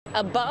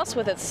A bus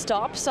with its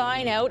stop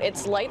sign out,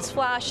 its lights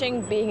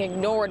flashing, being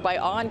ignored by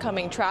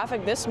oncoming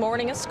traffic this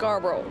morning in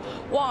Scarborough.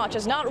 Watch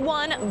as not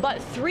one,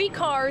 but 3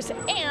 cars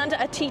and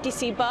a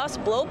TTC bus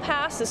blow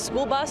past the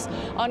school bus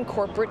on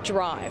Corporate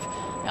Drive.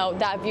 Now,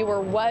 that viewer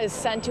was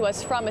sent to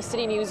us from a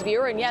CityNews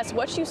viewer, and yes,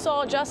 what you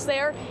saw just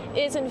there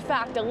is in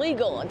fact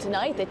illegal. And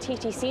tonight, the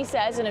TTC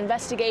says an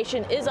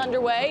investigation is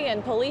underway,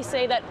 and police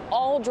say that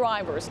all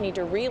drivers need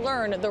to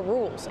relearn the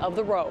rules of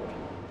the road.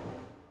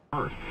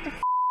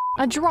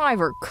 A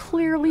driver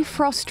clearly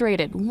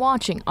frustrated,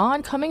 watching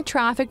oncoming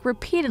traffic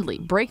repeatedly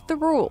break the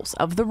rules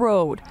of the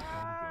road.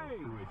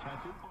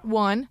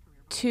 1,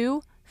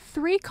 2,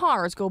 3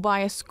 cars go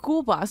by a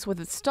school bus with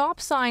its stop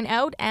sign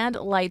out and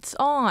lights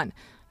on.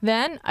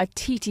 Then a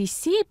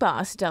TTC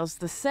bus does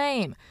the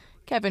same.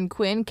 Kevin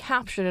Quinn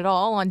captured it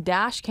all on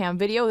dash cam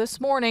video this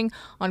morning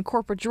on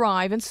Corporate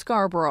Drive in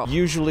Scarborough.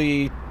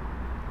 Usually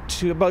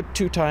about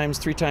 3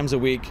 times a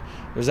week,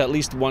 there's at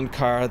least one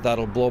car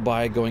that'll blow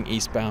by going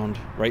eastbound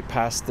right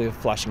past the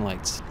flashing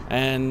lights.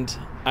 And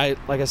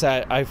like I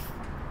said, I've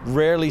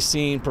rarely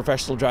seen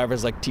professional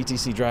drivers like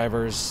TTC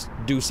drivers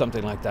do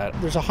something like that.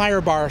 There's a higher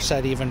bar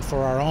set even for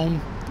our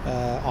own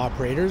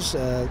operators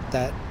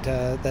that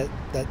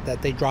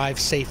they drive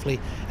safely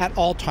at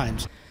all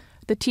times.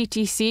 The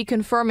TTC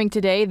confirming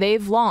today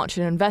they've launched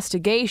an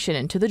investigation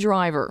into the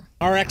driver.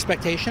 Our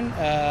expectation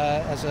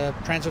as a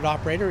transit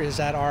operator is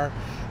that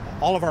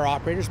all of our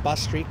operators, bus,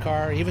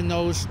 streetcar, even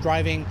those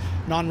driving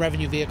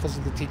non-revenue vehicles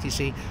of the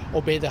TTC,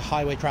 obey the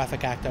Highway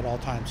Traffic Act at all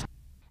times.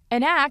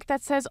 An act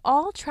that says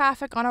all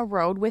traffic on a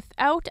road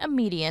without a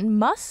median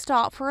must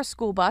stop for a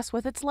school bus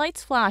with its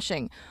lights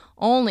flashing.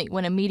 Only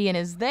when a median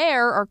is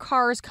there are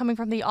cars coming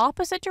from the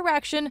opposite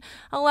direction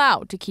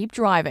allowed to keep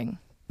driving.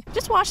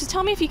 Just watch this.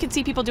 Tell me if you can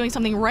see people doing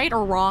something right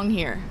or wrong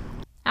here.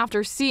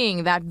 After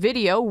seeing that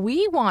video,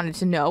 we wanted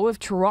to know if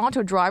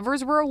Toronto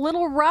drivers were a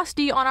little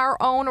rusty on our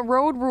own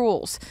road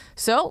rules.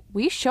 So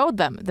we showed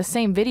them the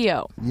same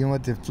video. You know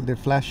what, the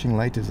flashing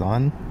light is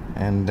on,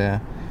 and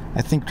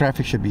I think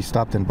traffic should be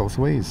stopped in both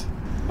ways.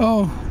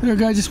 Oh, their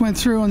guy just went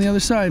through on the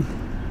other side.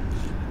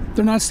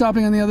 They're not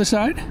stopping on the other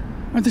side?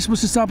 Aren't they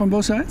supposed to stop on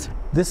both sides?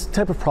 This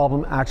type of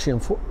problem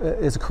actually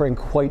is occurring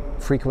quite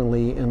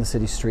frequently in the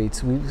city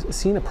streets. We've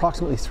seen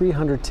approximately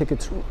 300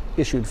 tickets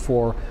issued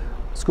for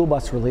school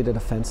bus related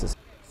offenses.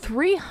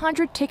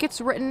 300 tickets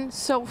written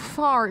so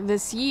far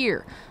this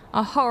year.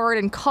 A hard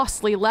and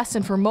costly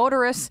lesson for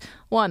motorists,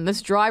 one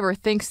this driver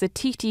thinks the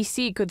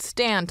TTC could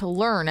stand to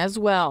learn as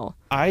well.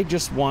 I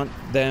just want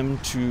them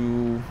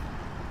to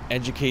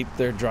educate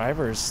their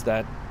drivers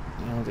that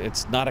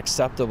it's not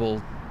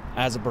acceptable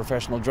as a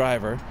professional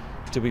driver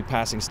to be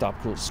passing stop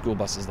school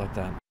buses like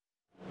that.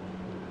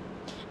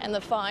 And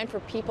the fine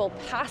for people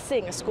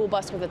passing a school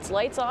bus with its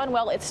lights on,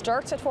 well, it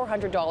starts at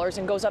 $400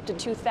 and goes up to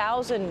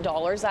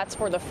 $2,000. That's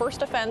for the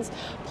first offense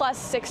plus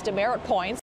 6 demerit points.